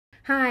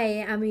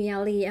Hi, I'm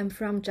Yunyao Li. I'm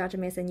from George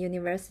Mason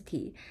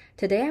University.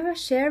 Today I will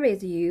share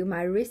with you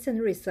my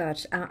recent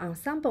research on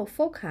ensemble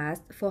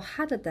forecast for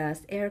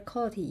hazardous air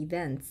quality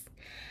events.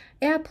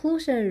 Air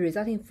pollution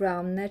resulting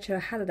from natural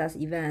hazardous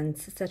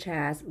events such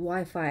as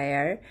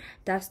wildfire,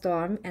 dust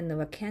storm, and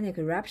volcanic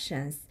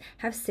eruptions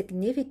have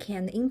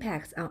significant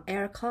impacts on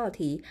air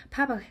quality,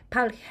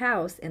 public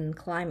health, and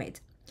climate.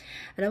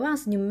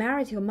 Advanced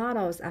numerical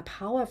models are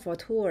powerful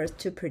tools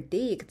to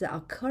predict the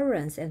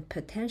occurrence and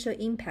potential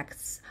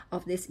impacts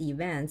of these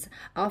events,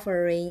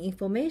 offering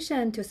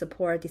information to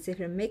support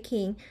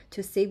decision-making,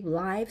 to save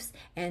lives,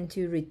 and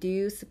to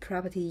reduce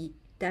property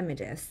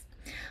damages.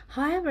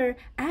 However,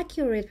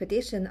 accurate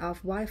prediction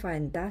of wildfire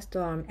and dust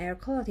storm air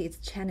quality is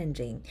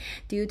challenging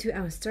due to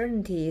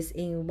uncertainties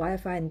in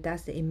wildfire and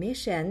dust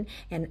emission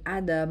and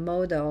other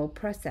model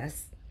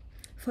process.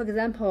 For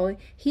example,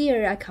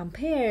 here I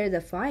compare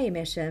the fire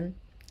emission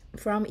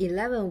from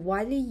 11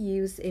 widely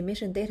used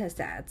emission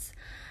datasets.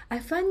 I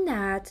find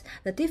that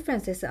the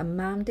differences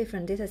among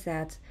different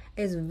datasets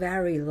is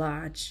very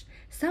large.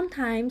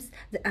 Sometimes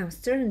the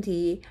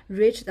uncertainty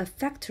reached a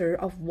factor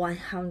of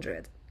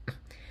 100.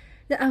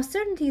 The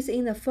uncertainties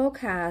in the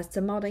forecast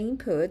model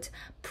input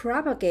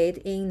propagate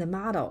in the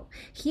model.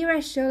 Here I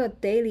show the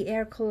daily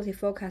air quality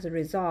forecast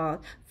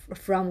result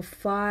from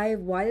 5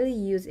 widely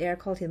used air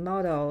quality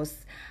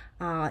models,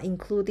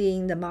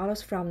 including the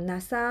models from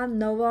NASA,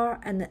 NOAA,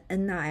 and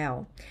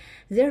NIL.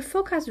 Their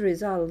forecast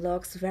result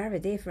looks very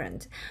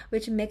different,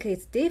 which makes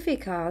it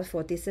difficult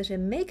for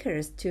decision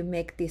makers to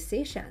make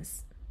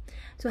decisions.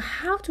 So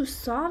how to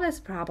solve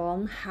this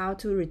problem, how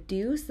to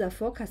reduce the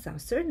forecast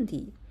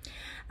uncertainty?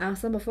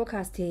 Ensemble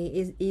forecasting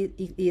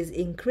is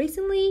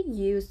increasingly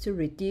used to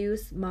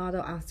reduce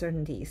model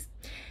uncertainties.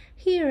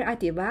 Here, I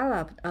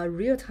developed a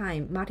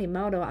real-time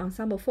multimodal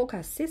ensemble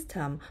forecast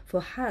system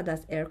for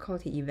hazardous air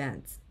quality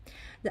events.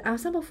 The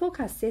ensemble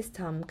forecast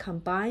system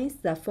combines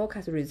the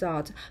forecast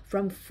results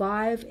from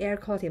 5 air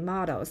quality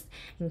models,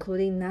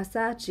 including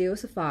NASA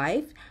GeoHealth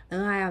 5,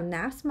 NIL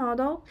NAPS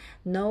model,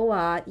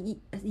 NOAA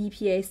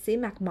EPA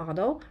CMAQ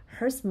model,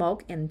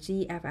 HERSMOG, and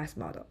GFS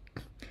model.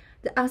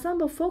 The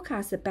ensemble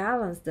forecast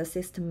balances the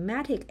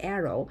systematic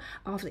error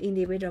of the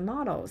individual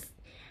models.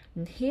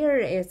 And here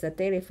is the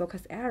daily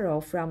forecast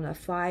error from the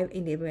 5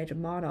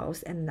 individual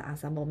models and the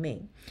ensemble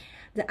mean.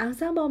 The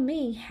ensemble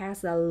mean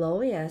has the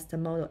lowest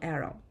model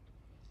error.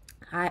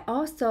 I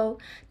also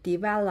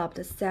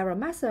developed several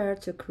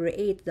methods to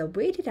create the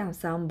weighted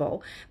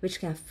ensemble, which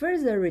can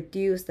further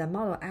reduce the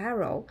model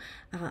error.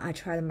 I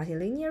tried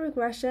multilinear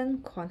regression,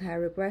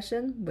 quantile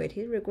regression,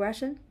 weighted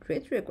regression,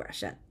 rate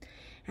regression.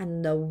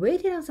 And the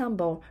weighted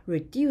ensemble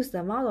reduced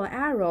the model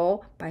error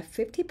by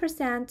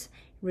 50%,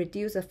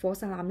 reduced the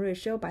false alarm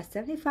ratio by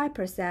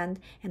 75%,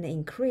 and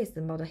increased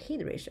the model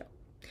hit ratio.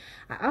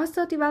 I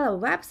also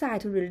developed a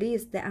website to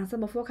release the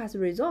ensemble forecast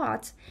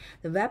results.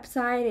 The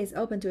website is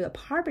open to the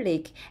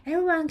public.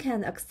 Everyone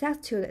can access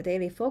to the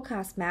daily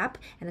forecast map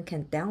and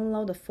can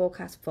download the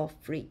forecast for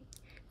free.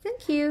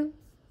 Thank you.